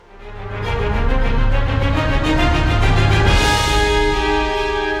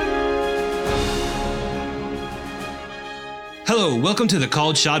Hello, welcome to the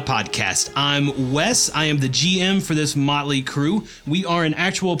Called Shot Podcast. I'm Wes. I am the GM for this motley crew. We are an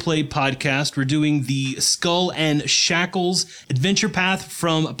actual play podcast. We're doing the Skull and Shackles adventure path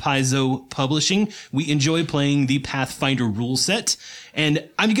from Paizo Publishing. We enjoy playing the Pathfinder rule set. And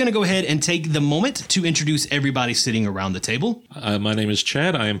I'm going to go ahead and take the moment to introduce everybody sitting around the table. My name is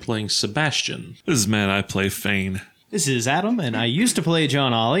Chad. I am playing Sebastian. This is Matt. I play Fane. This is Adam, and I used to play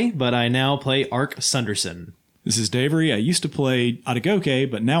John Ollie, but I now play Ark Sunderson. This is Davery. I used to play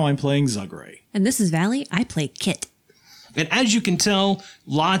Adagoke, but now I'm playing Zugray. And this is Valley. I play Kit. And as you can tell,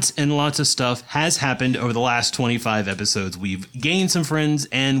 lots and lots of stuff has happened over the last 25 episodes. We've gained some friends,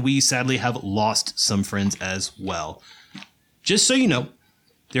 and we sadly have lost some friends as well. Just so you know,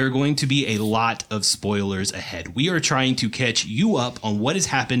 there are going to be a lot of spoilers ahead. We are trying to catch you up on what has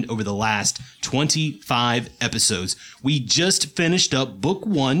happened over the last 25 episodes. We just finished up book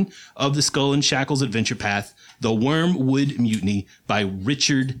 1 of the Skull and Shackles Adventure Path, The Wormwood Mutiny by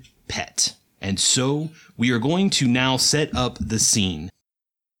Richard Pett. And so we are going to now set up the scene.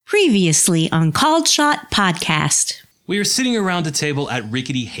 Previously on Called Shot Podcast. We are sitting around a table at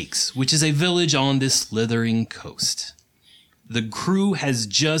Rickety Hakes, which is a village on this slithering coast. The crew has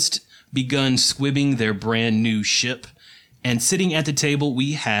just begun squibbing their brand new ship, and sitting at the table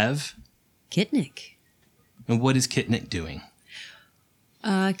we have... Kitnick. And what is Kitnick doing?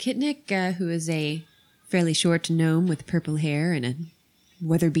 Kitnick, who is a fairly short gnome with purple hair and a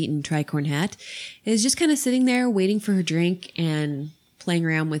weather-beaten tricorn hat, is just kind of sitting there waiting for her drink and playing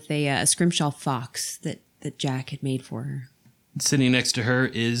around with a scrimshaw fox that Jack had made for her. Sitting next to her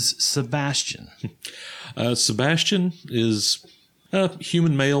is Sebastian. Sebastian is a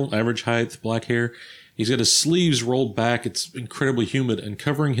human male, average height, black hair. He's got his sleeves rolled back. It's incredibly humid, and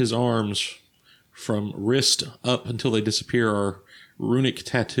covering his arms from wrist up until they disappear are runic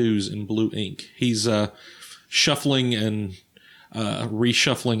tattoos in blue ink. He's shuffling and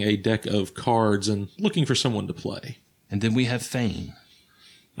reshuffling a deck of cards and looking for someone to play. And then we have Fane.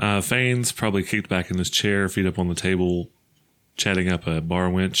 Fane's probably kicked back in his chair, feet up on the table, chatting up a bar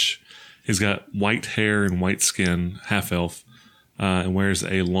winch. He's got white hair and white skin, half-elf, and wears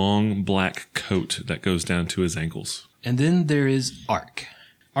a long black coat that goes down to his ankles. And then there is Ark.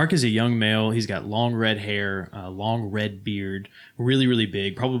 Ark is a young male. He's got long red hair, long red beard, really, really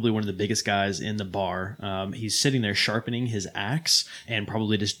big, probably one of the biggest guys in the bar. He's sitting there sharpening his axe and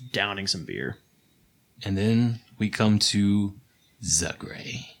probably just downing some beer. And then we come to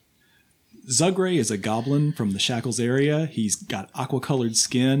Zugray. Zugray is a goblin from the Shackles area. He's got aqua-colored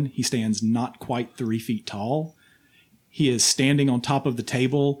skin. He stands not quite 3 feet tall. He is standing on top of the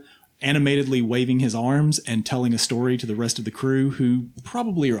table, animatedly waving his arms and telling a story to the rest of the crew, who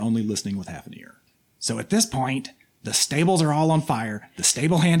probably are only listening with half an ear. So at this point, the stables are all on fire, the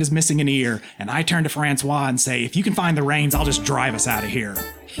stable hand is missing an ear, and I turn to Francois and say, if you can find the reins, I'll just drive us out of here.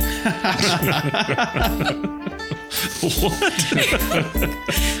 What?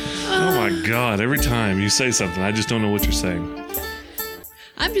 Oh my God, every time you say something, I just don't know what you're saying.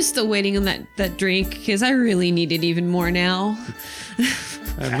 I'm just still waiting on that drink because I really need it even more now.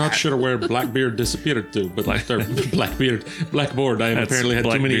 I'm not sure where Blackbeard disappeared to, but Blackboard. I apparently had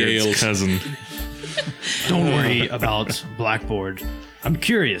too many ales. Cousin. Don't worry about Blackboard. I'm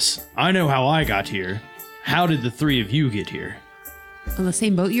curious. I know how I got here. How did the three of you get here? On the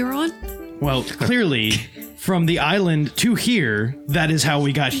same boat you were on? Well, clearly, from the island to here, that is how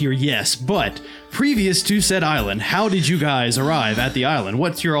we got here, yes. But previous to said island, how did you guys arrive at the island?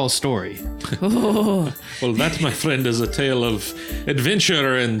 What's your all story? Well, that, my friend, is a tale of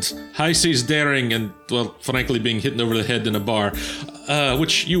adventure and high seas daring and, well, frankly, being hit over the head in a bar,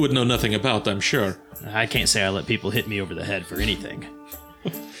 which you would know nothing about, I'm sure. I can't say I let people hit me over the head for anything.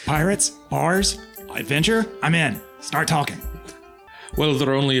 Pirates? Bars? Adventure? I'm in. Start talking. Well, there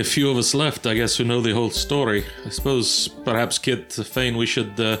are only a few of us left, I guess, who know the whole story. I suppose, perhaps, Kit, Fane, we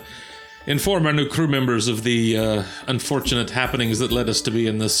should inform our new crew members of the unfortunate happenings that led us to be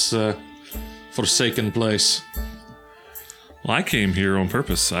in this forsaken place. Well, I came here on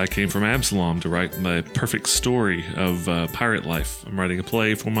purpose. I came from Absalom to write my perfect story of pirate life. I'm writing a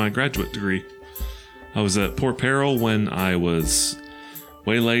play for my graduate degree. I was at Port Peril when I was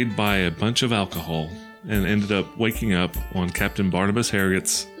waylaid by a bunch of alcohol and ended up waking up on Captain Barnabas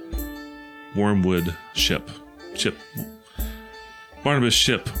Harriet's Wormwood ship. Barnabas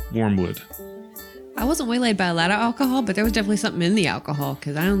ship, Wormwood. I wasn't waylaid by a lot of alcohol, but there was definitely something in the alcohol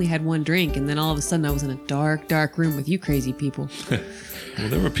because I only had one drink, and then all of a sudden I was in a dark, dark room with you crazy people. Well,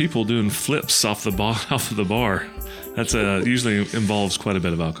 there were people doing flips off the bar. That's usually involves quite a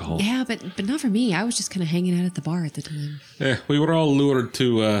bit of alcohol. Yeah, but not for me. I was just kind of hanging out at the bar at the time. Yeah, we were all lured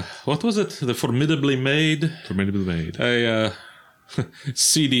to, what was it? The Formidably Made? Formidably Made. A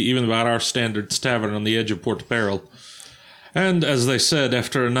seedy even by our standards tavern on the edge of Port Peril. And as they said,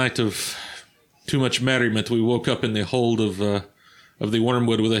 after a night of too much merriment, we woke up in the hold of the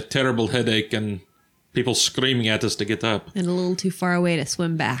Wormwood with a terrible headache and people screaming at us to get up. And a little too far away to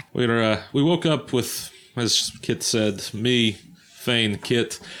swim back. We woke up with, as Kit said, me, Fane,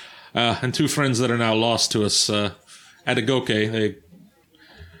 Kit, and two friends that are now lost to us, Adagoke, a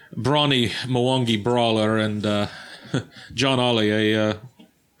brawny Mwangi brawler, and John Ollie, a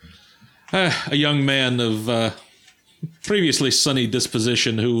young man of previously sunny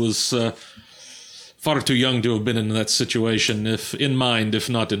disposition who was far too young to have been in that situation, if in mind, if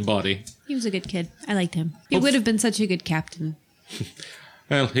not in body. He was a good kid. I liked him. He would have been such a good captain.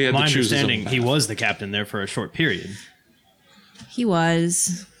 Well, he had My to choose his own understanding, path. he was the captain there for a short period. He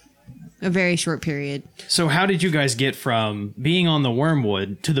was a very short period. So how did you guys get from being on the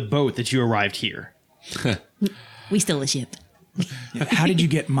Wormwood to the boat that you arrived here? We stole a ship. Yeah, how did you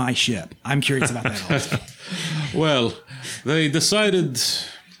get my ship? I'm curious about that also. Well, they decided,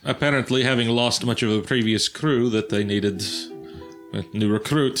 apparently having lost much of the previous crew, that they needed new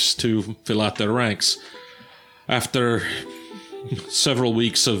recruits to fill out their ranks. After several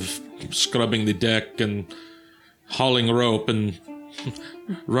weeks of scrubbing the deck and hauling rope and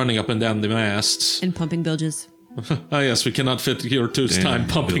running up and down the masts. And pumping bilges. Ah, yes, we cannot fit your two's time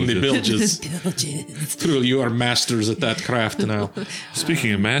pumping the bilges. Bilges. Through you are masters at that craft now.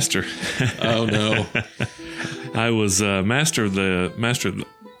 Speaking of master, Oh no. I was master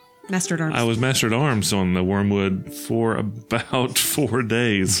Master at I arms. was master at arms on the Wormwood for about 4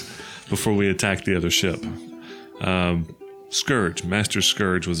 days before we attacked the other ship. Scourge, Master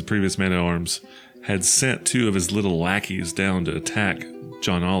Scourge, was the previous man at arms, had sent 2 of his little lackeys down to attack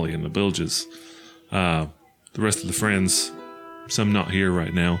John Ollie and the Bilges. The rest of the friends, some not here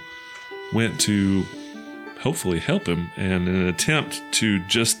right now, went to hopefully help him, and in an attempt to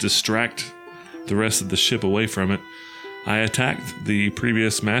just distract the rest of the ship away from it, I attacked the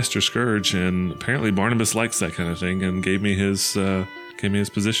previous Master Scourge, and apparently Barnabas likes that kind of thing and gave me his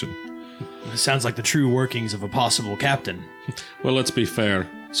position. It sounds like the true workings of a possible captain. Well, let's be fair.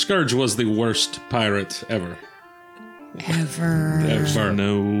 Scourge was the worst pirate ever. Ever. Ever.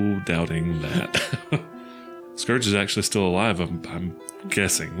 No doubting that. Scourge is actually still alive, I'm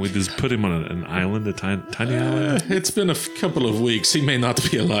guessing. We just put him on an island, a tiny island. It's been a couple of weeks. He may not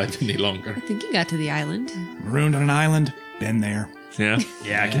be alive any longer. I think you got to the island. Marooned on an island. Been there. Yeah.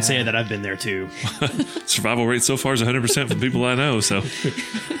 Yeah, I can say that I've been there too. Survival rate so far is 100% from people I know, so.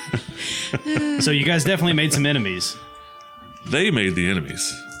 So you guys definitely made some enemies. They made the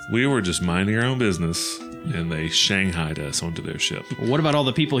enemies. We were just minding our own business, and they shanghaied us onto their ship. What about all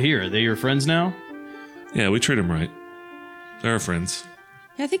the people here? Are they your friends now? Yeah, we treat them right. They're our friends.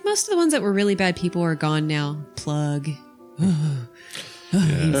 Yeah, I think most of the ones that were really bad people are gone now. Plug. He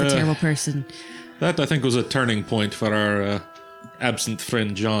was a terrible person. That, I think, was a turning point for our absent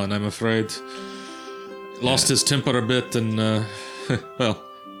friend John, I'm afraid. Lost his temper a bit and, well,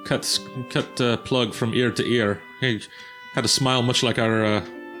 cut Plug from ear to ear. He had a smile much like our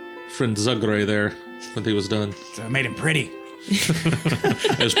friend Zugray there when he was done. So it made him pretty.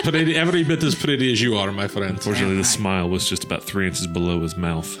 As pretty, every bit as pretty as you are, my friend. Fortunately, the smile was just about 3 inches below his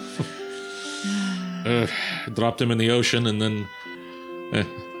mouth. Dropped him in the ocean and then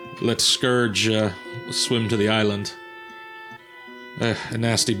let Scourge swim to the island. A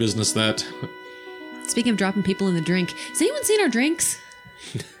nasty business, that. Speaking of dropping people in the drink, has anyone seen our drinks?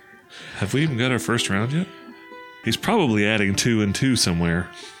 Have we even got our first round yet? He's probably adding 2 and 2 somewhere.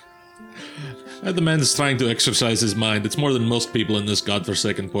 The man's trying to exercise his mind. It's more than most people in this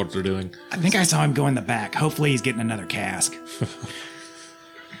godforsaken port are doing. I think I saw him go in the back. Hopefully he's getting another cask.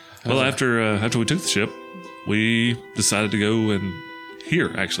 Well, after we took the ship, we decided to go and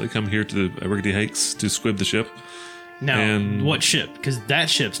come here to the Rickety Hakes to squib the ship. Now, And- what ship? Because that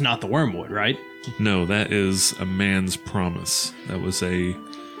ship's not the Wormwood, right? No, that is a man's promise. That was a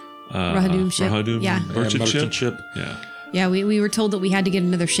Rahadum ship. Rahadum Yeah. merchant ship. Yeah. Yeah, we were told that we had to get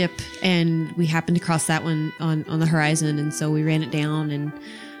another ship, and we happened to cross that one on the horizon, and so we ran it down and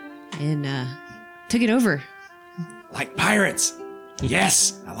took it over. Like pirates.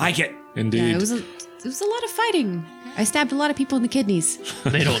 Yes, I like it. Indeed. Yeah, it was a lot of fighting. I stabbed a lot of people in the kidneys.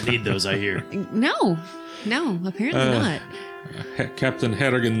 They don't need those, I hear. No, apparently not. Captain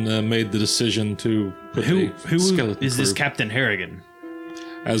Harrigan made the decision to put Who the skeleton is this crew. Captain Harrigan?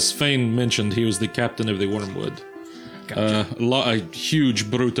 As Fane mentioned, he was the captain of the Wormwood. Gotcha. A huge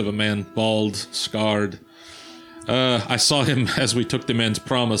brute of a man, bald, scarred. I saw him as we took the man's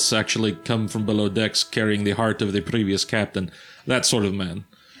promise actually come from below decks carrying the heart of the previous captain. That sort of man.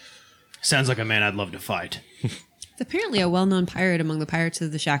 Sounds like a man I'd love to fight. Apparently a well-known pirate among the pirates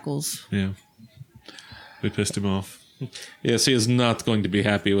of the Shackles. Yeah. We pissed him off. Yes, he is not going to be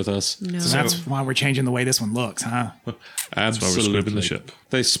happy with us. No. So that's why we're changing the way this one looks, huh? That's why we're squibbing the ship.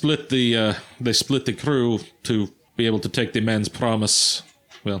 They split the crew to be able to take the man's promise.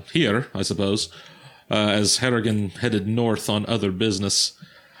 Well, here, I suppose, as Harrigan headed north on other business.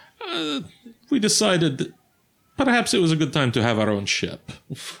 We decided that perhaps it was a good time to have our own ship.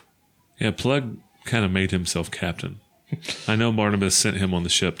 Yeah, Plug kind of made himself captain. I know Barnabas sent him on the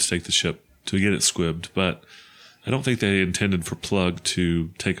ship to take the ship to get it squibbed, but I don't think they intended for Plug to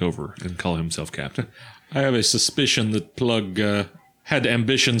take over and call himself captain. I have a suspicion that Plug had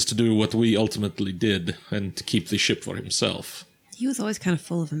ambitions to do what we ultimately did and to keep the ship for himself. He was always kind of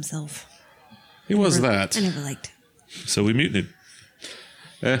full of himself. He was that. I never liked him. So we mutinied.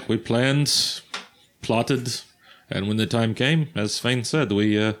 We planned, plotted, and when the time came, as Fane said,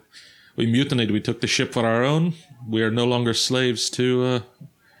 we mutinied. We took the ship for our own. We are no longer slaves to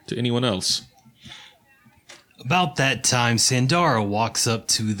anyone else. About that time, Sandara walks up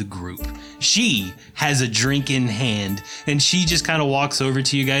to the group. She has a drink in hand, and she just kind of walks over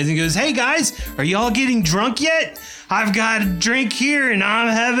to you guys and goes, "Hey guys, are y'all getting drunk yet? I've got a drink here, and I'm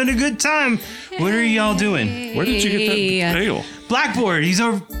having a good time. What are y'all doing?" Where did you get that ale? Blackboard, he's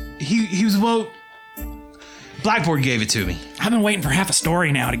over. He was Blackboard gave it to me. I've been waiting for half a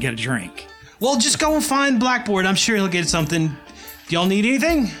story now to get a drink. Well, just go and find Blackboard. I'm sure he'll get something. Y'all need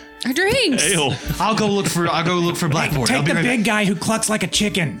anything? Our drinks. Ale. I'll go look for Blackboard. I'll Take be the right big back. guy who clucks like a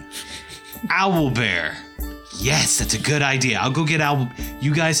chicken. Owlbear. Yes, that's a good idea. I'll go get Owl.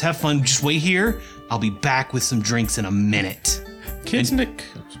 You guys have fun. Just wait here. I'll be back with some drinks in a minute. Kitnick,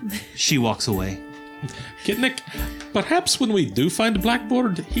 She walks away. perhaps when we do find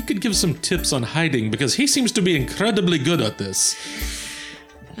Blackboard, he could give some tips on hiding because he seems to be incredibly good at this.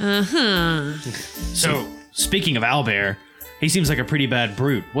 So, speaking of Owlbear, he seems like a pretty bad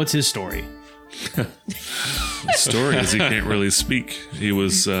brute. What's his story? The story is he can't really speak. He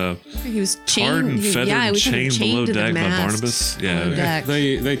was He was chained. hard and he- feathered, yeah, he was kind of chained chained below to the deck by mast. Barnabas. Below Yeah. deck.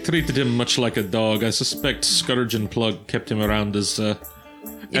 They treated him much like a dog. I suspect Scourge and Plug kept him around as an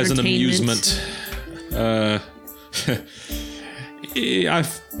Entertainment. amusement.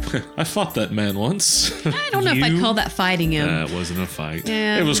 I fought that man once. I don't know if I'd call that fighting him. That wasn't a fight.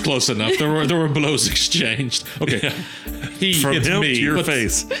 Yeah. It was close enough. There were blows exchanged. Okay, he From hit him me, to your but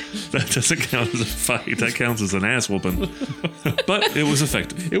face. That doesn't count as a fight. That counts as an ass whooping. But it was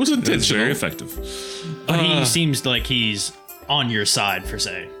effective. It was It's intentional. very effective. But he seems like he's on your side, per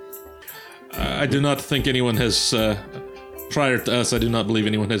se. I do not think anyone has, prior to us, I do not believe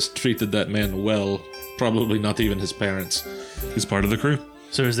anyone has treated that man well. Probably not even his parents. He's part of the crew.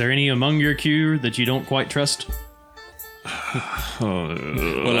 So, is there any among your crew that you don't quite trust?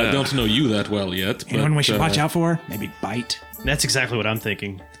 Well, I don't know you that well yet. Anyone but, we should watch out for? Maybe Bite. That's exactly what I'm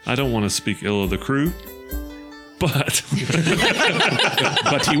thinking. I don't want to speak ill of the crew, but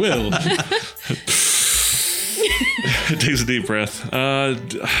But he will. it takes a deep breath.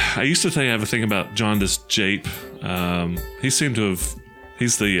 I used to have a thing about Jaundice Jape. He seemed to have.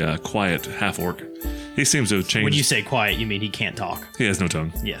 He's the quiet half orc. He seems to have changed. When you say quiet, you mean he can't talk. He has no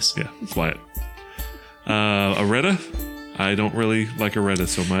tongue. Yes. Yeah, quiet. Aretta? I don't really like Aretta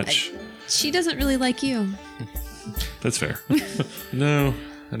so much. She doesn't really like you, That's fair. No.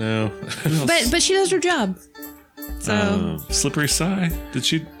 but she does her job. So Slippery Sigh? Did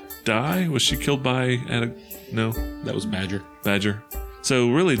she die? Was she killed by no That was Badger. Badger? So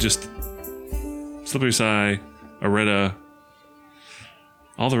really just Slippery Sigh, Aretta.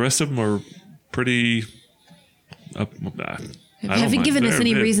 All the rest of them are pretty. haven't given us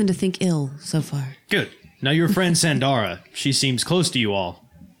any reason to think ill so far. Good. Now, your friend Sandara, she seems close to you all.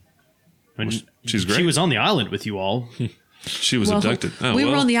 And she's great. She was on the island with you all. She was Well, abducted. Oh, we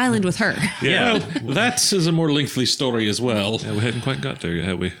were well, on the island with her. Yeah. That is a more lengthy story as well. Yeah, we hadn't quite got there yet,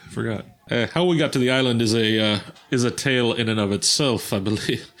 had we? Forgot. How we got to the island is a tale in and of itself, I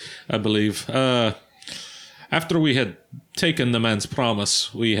believe. After we had taken the man's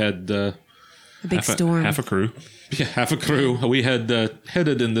promise, we had A big storm. Half a crew. half a crew. We had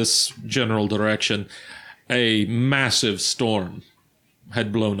headed in this general direction. A massive storm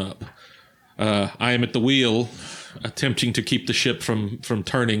had blown up. I am at the wheel, attempting to keep the ship from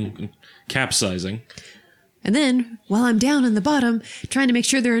turning and capsizing. And then, while I'm down in the bottom, trying to make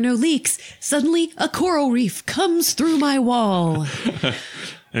sure there are no leaks, suddenly a coral reef comes through my wall.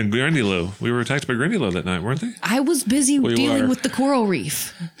 And Grandilow. We were attacked by Grandilow that night, weren't they? I was busy dealing were. with the coral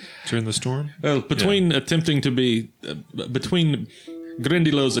reef. During the storm? Well, between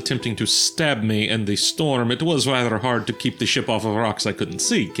Grindilow's attempting to stab me and the storm, it was rather hard to keep the ship off of rocks I couldn't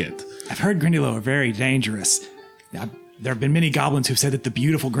see, Kit. I've heard Grindylow are very dangerous. There have been many goblins who've said that the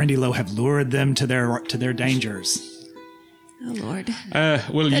beautiful Grindylow have lured them to their dangers. Oh, Lord.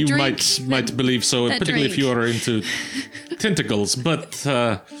 Well, That you drink, might believe so, that particularly if drink. you are into tentacles. But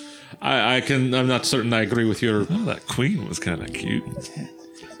I'm not certain I agree with your. Oh, that queen was kind of cute.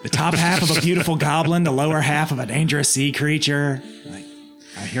 The top half of a beautiful goblin, the lower half of a dangerous sea creature.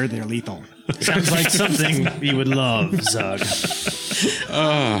 I hear they're lethal. Sounds like something you would love, Zug.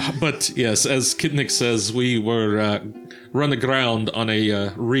 But yes, as Kitnik says, we were run aground on a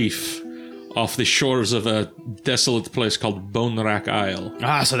reef off the shores of a desolate place called Bone Rack Isle.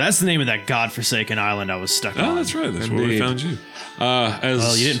 Ah, so that's the name of that godforsaken island I was stuck on. Oh, that's right. That's where we Indeed. found you.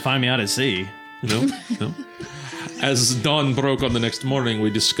 Well, you didn't find me out at sea. No, no. As dawn broke on the next morning, we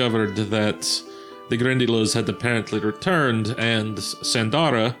discovered that the Grindylows had apparently returned, and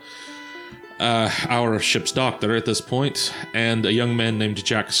Sandara, our ship's doctor at this point, and a young man named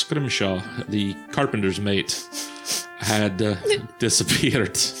Jack Scrimshaw, the carpenter's mate, had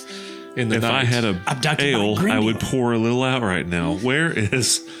disappeared in the If night. I had a Abducted by ale, I Grindylow. would pour a little out right now. Where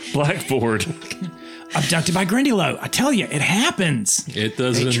is Blackboard? Abducted by Grindylow. I tell you, it happens. It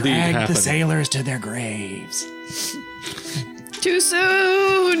does They indeed dragged happen. the sailors to their graves. Too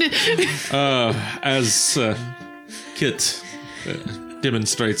soon. As Kit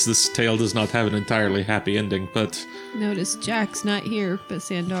demonstrates, this tale does not have an entirely happy ending, but Notice Jack's not here, but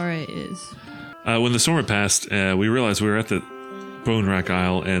Sandara is. When the storm had passed, we realized we were at the Bone Rack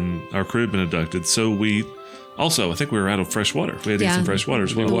Isle and our crew had been abducted. So we also, I think we were out of fresh water. We had to get Yeah. some fresh water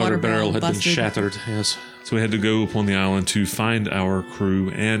as well. the water water barrel had busted. been shattered. Yes. So we had to go up on the island to find our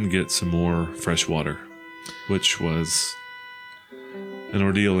crew and get some more fresh water, which was an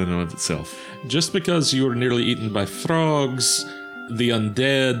ordeal in and of itself. Just because you were nearly eaten by frogs, the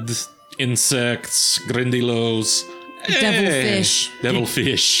undead, insects, Grindylows, Devilfish.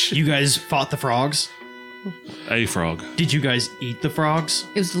 devilfish. You guys fought the frogs? A frog. Did you guys eat the frogs?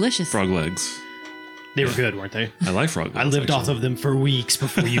 It was delicious. Frog legs. They were good, weren't they? I like frog legs. I lived off actually. of them for weeks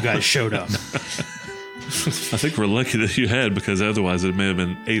before you guys showed up. I think we're lucky that you had, because otherwise it may have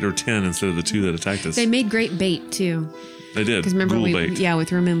been 8 or 10 instead of the 2 that attacked us. They made great bait too. They did. Because remember, Ghoul bait.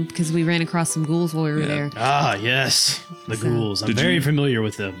 with Roman, because we ran across some ghouls while we were there. Ah, yes. The ghouls. I'm Did very you- familiar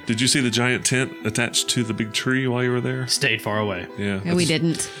with them. Did you see the giant tent attached to the big tree while you were there? Stayed far away. Yeah. No, we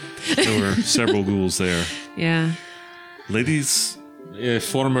didn't. There were several ghouls there. Yeah. Ladies,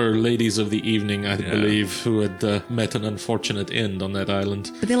 Former ladies of the evening, I believe, who had met an unfortunate end on that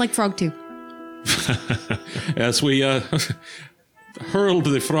island. But they like frog too. As we hurled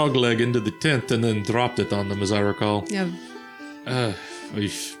the frog leg into the tent and then dropped it on them, as I recall. Yeah.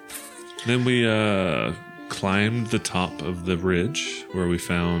 Oof. then we climbed the top of the ridge where we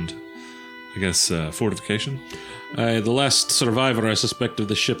found, I guess, fortification. The last survivor, I suspect, of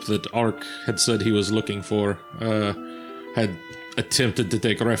the ship that Ark had said he was looking for, had attempted to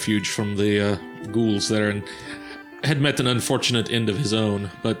take refuge from the ghouls there and had met an unfortunate end of his own.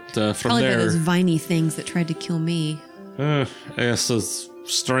 But from Probably by there, those viney things that tried to kill me. yes, those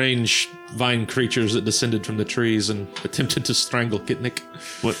strange vine creatures that descended from the trees and attempted to strangle Kitnik.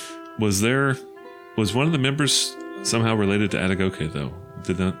 What was there? Was one of the members somehow related to Atagoke, though?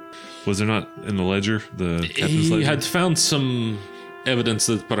 Was there not in the ledger, the captain's He ledger? had found some evidence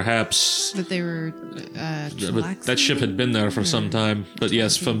that perhaps That they were. but that ship had been there for some time. But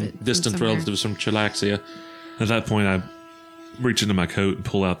yes, from But from distant somewhere. relatives from Chilaxia. At that point, I reach into my coat and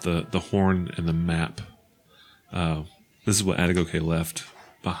pull out the horn and the map. This is what Atagoke left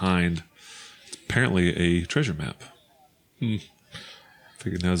behind. It's apparently a treasure map.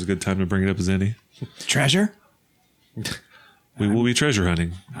 Figured now's a good time to bring it up as any. Treasure? We will be treasure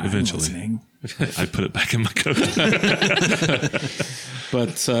hunting I'm eventually. listening. I put it back in my coat.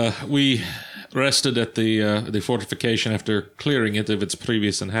 But we rested at the fortification after clearing it of its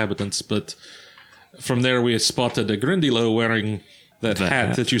previous inhabitants. But from there, we spotted a Grindylow wearing that That hat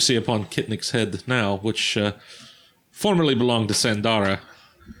hat. that you see upon Kitnik's head now, which formerly belonged to Sandara.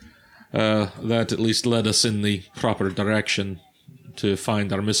 That at least led us in the proper direction to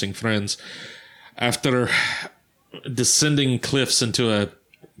find our missing friends. After descending cliffs into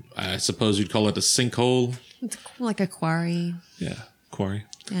I suppose you'd call it a sinkhole, It's like a quarry. Yeah, quarry.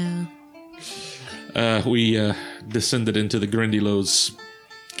 Yeah. we descended into the Grindylow's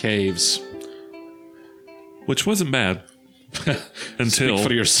caves. Which wasn't bad. Until Speak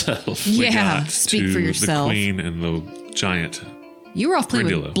for yourself. Yeah. got Speak to for yourself. The queen and the giant. You were off playing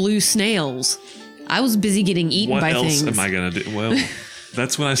Grindylow. with blue snails. I was busy getting eaten What by else things. am I going to do? Well,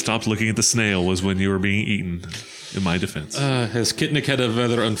 that's when I stopped looking at the snail, was when you were being eaten, in my defense. As Kitnik had a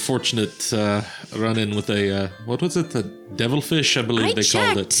rather unfortunate run-in with a, what was it? The devilfish, I believe I they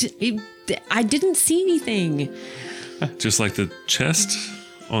called it. checked. I didn't see anything. Just like the chest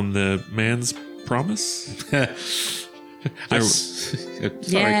on the man's promise. Carry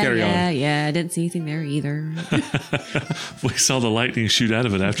on. Yeah. I didn't see anything there either. We saw the lightning shoot out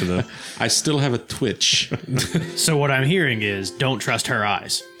of it after though. I still have a twitch. So what I'm hearing is don't trust her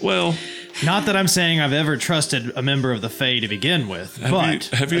eyes. Well, Not that I'm saying I've ever trusted a member of the Fae to begin with, but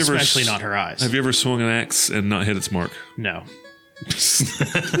have you ever especially not her eyes. have you ever swung an axe and not hit its mark? No.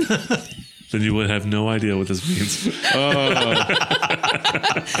 Then you would have no idea what this means. It's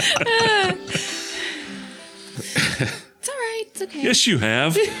all right. It's okay. Yes, you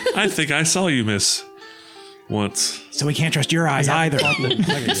have. I think I saw you miss once. So we can't trust your eyes either.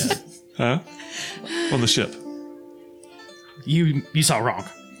 Huh? On the ship. You saw wrong.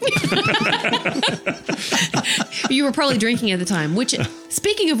 You were probably drinking at the time. Which,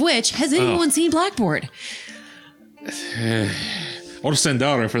 speaking of which, has anyone seen Blackboard? Or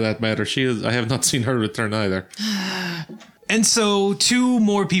Sandara, for that matter. I have not seen her return either. And so 2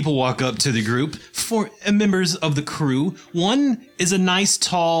 more people walk up to the group, 4 members of the crew. One is a nice,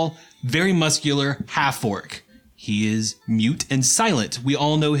 tall, very muscular half-orc. He is mute and silent. We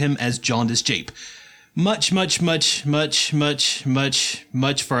all know him as Jaundice Jape. Much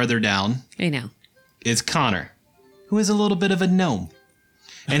farther down I know. is Connor, who is a little bit of a gnome.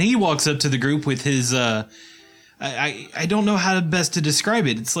 And he walks up to the group with his, I don't know how best to describe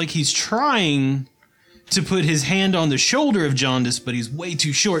it. It's like he's trying to put his hand on the shoulder of Jaundice, but he's way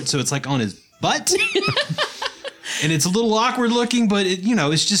too short, so it's like on his butt. And it's a little awkward looking, but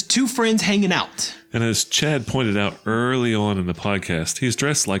it's just 2 friends hanging out. And as Chad pointed out early on in the podcast, he's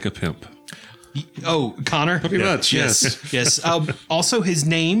dressed like a pimp. Oh, Connor? Pretty much, yes. Yes. Also, his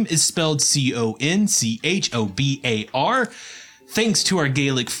name is spelled Conchobar. Thanks to our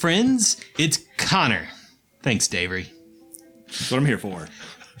Gaelic friends, it's Connor. Thanks, Davey. That's what I'm here for.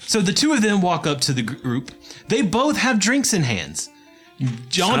 So the 2 of them walk up to the group. They both have drinks in hands.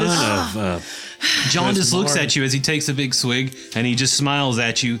 Jaundice looks at you as he takes a big swig, and he just smiles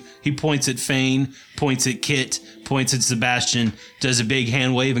at you. He points at Fane, points at Kit, points at Sebastian, does a big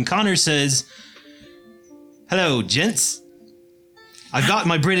hand wave, and Connor says, "Hello, gents. I got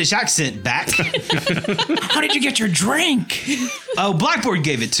my British accent back." How did you get your drink? Oh, Blackboard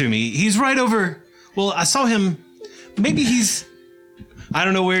gave it to me. He's right over. Well, I saw him. Maybe I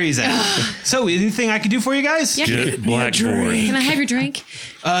don't know where he's at. So, anything I can do for you guys? Yeah. Get Blackboard. Can I have your drink?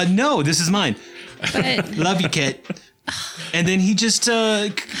 No, this is mine. But Love you, Kit. And then he just,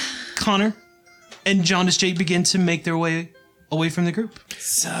 Connor and Jaundice Jape begin to make their way away from the group.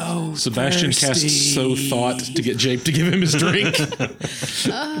 So Sebastian casts So Thought to get Jape to give him his drink.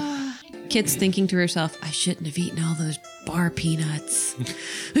 Kit's thinking to herself, I shouldn't have eaten all those bar peanuts.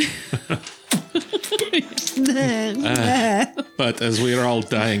 But as we are all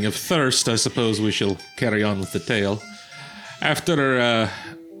dying of thirst, I suppose we shall carry on with the tale. After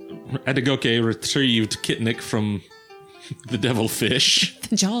Adagoke retrieved Kitnik from the devilfish,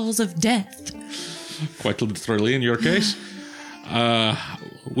 The jaws of death. quite literally in your case,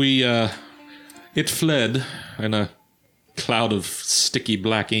 it fled in a cloud of sticky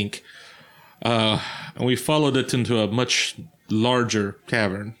black ink, and we followed it into a much larger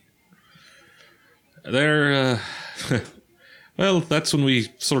cavern. There, well, that's when we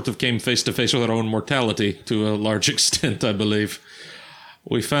sort of came face to face with our own mortality to a large extent, I believe.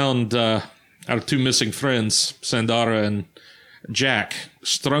 We found our 2 missing friends, Sandara and Jack,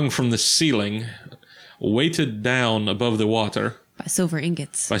 strung from the ceiling, weighted down above the water. By silver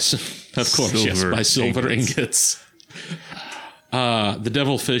ingots. Of course, yes, by silver ingots. The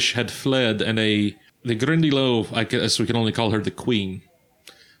devilfish had fled, and the Grindylow, I guess we can only call her the queen.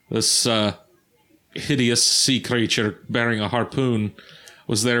 This hideous sea creature bearing a harpoon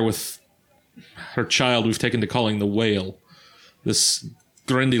was there with her child we've taken to calling the whale. This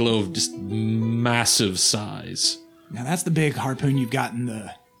Grindylow of just massive size. Now that's the big harpoon you've got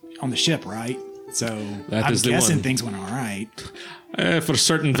on the ship, right? So That I'm is the guessing one. things went all right. For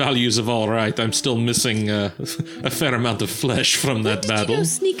certain values of all right, I'm still missing a fair amount of flesh from that Did you battle. go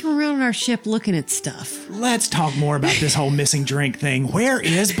sneaking around our ship looking at stuff? Let's talk more about this whole missing drink thing. Where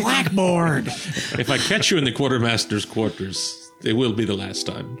is Blackboard? If I catch you in the quartermaster's quarters, it will be the last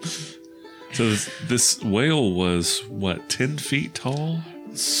time. So this whale was, what, 10 feet tall?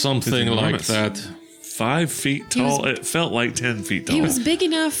 Something like enormous. that. 5 feet He was- tall? It felt like 10 feet tall. He was big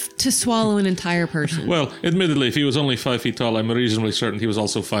enough to swallow an entire person. Well, admittedly, if he was only 5 feet tall, I'm reasonably certain he was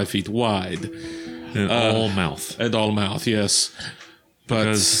also 5 feet wide. in all mouth. And all mouth, yes. But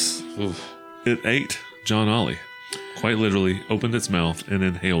Because it ate John Ollie. Quite literally opened its mouth and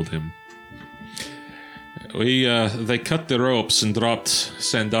inhaled him. They cut the ropes and dropped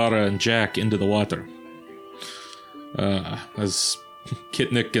Sandara and Jack into the water. As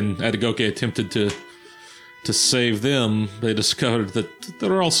Kitnik and Adagoke attempted to save them, they discovered that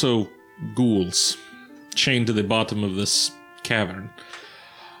there are also ghouls chained to the bottom of this cavern.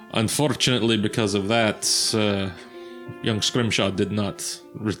 Unfortunately, because of that, young Scrimshaw did not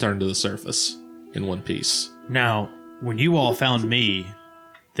return to the surface in one piece. Now, when you all found me,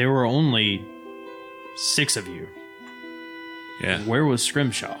 there were only 6 of you. Yeah, Where was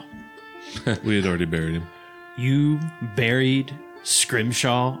Scrimshaw? we had already buried him. You buried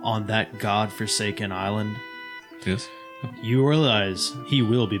Scrimshaw on that god-forsaken island? Yes. You realize he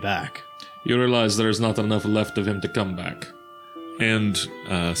will be back. You realize there is not enough left of him to come back. And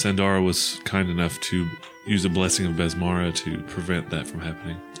Sandara was kind enough to use the blessing of Besmara to prevent that from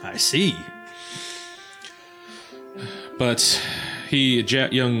happening. I see. But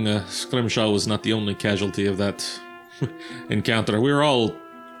young Scrimshaw was not the only casualty of that encounter. We were all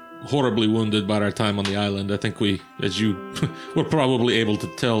horribly wounded by our time on the island. I think we, as you were probably able to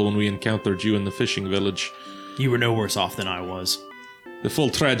tell when we encountered you in the fishing village. You were no worse off than I was. The full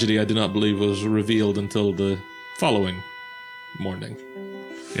tragedy, I do not believe, was revealed until the following morning.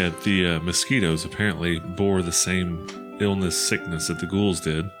 Yeah, the mosquitoes apparently bore the same sickness that the ghouls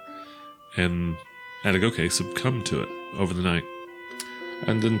did, and Adagoke succumbed to it over the night.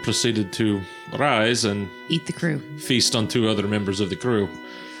 And then proceeded to rise and Eat the crew. feast on 2 other members of the crew.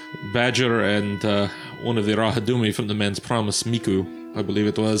 Badger and one of the Rahadumi from the Man's Promise, Miku, I believe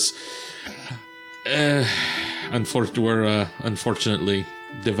it was, were unfortunately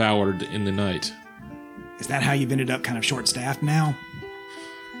devoured in the night. Is that how you've ended up kind of short-staffed now?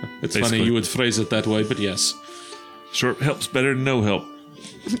 It's Basically. funny you would phrase it that way, but yes. Short help's better than no help.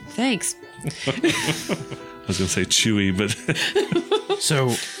 Thanks. I was going to say chewy, but So,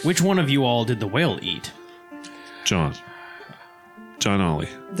 which one of you all did the whale eat? John Ollie.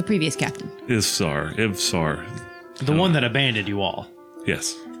 The previous captain. Ivsar. The one that abandoned you all.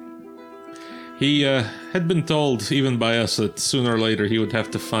 Yes. He had been told, even by us, that sooner or later he would have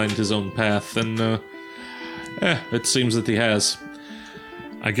to find his own path, and it seems that he has.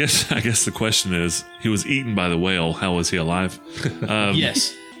 I guess the question is, he was eaten by the whale. How was he alive?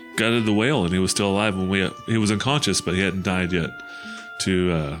 Yes. Gutted the whale, and he was still alive when he was unconscious, but he hadn't died yet.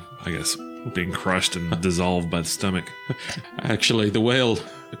 To I guess being crushed and dissolved by the stomach. Actually, the whale,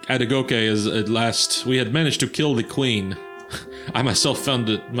 Adagoke, is at last... We had managed to kill the queen. I myself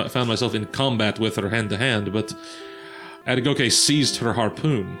found myself in combat with her hand-to-hand, but Adagoke seized her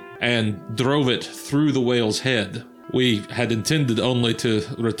harpoon and drove it through the whale's head. We had intended only to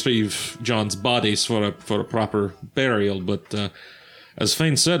retrieve John's bodies for a proper burial, but as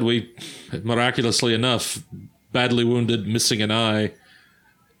Fane said, we, miraculously enough, badly wounded, missing an eye,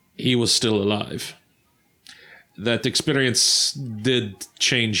 he was still alive. That experience did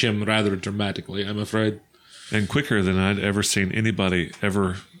change him rather dramatically, I'm afraid. And quicker than I'd ever seen anybody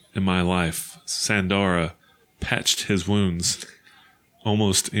ever in my life, Sandara patched his wounds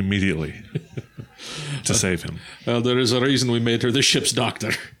almost immediately to save him. Well, there is a reason we made her the ship's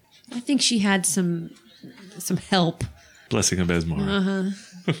doctor. I think she had some help. Blessing of Besmara.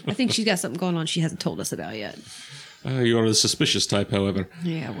 I think she's got something going on she hasn't told us about yet. You are the suspicious type, however.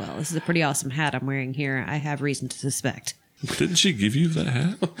 Yeah, well, this is a pretty awesome hat I'm wearing here. I have reason to suspect. Didn't she give you that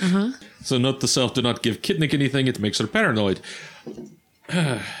hat? So note to self, do not give Kitnik anything, it makes her paranoid.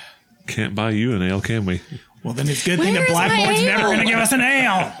 Can't buy you an ale, can we? Well, then it's a good thing Where that is my Blackboard's never ale? going to give us an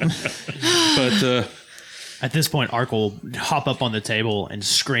ale. But At this point, Ark will hop up on the table and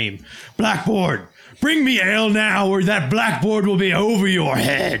scream, "Blackboard, bring me ale now, or that blackboard will be over your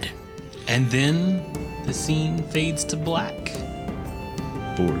head." And then the scene fades to black.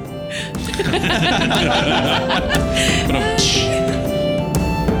 Bored. but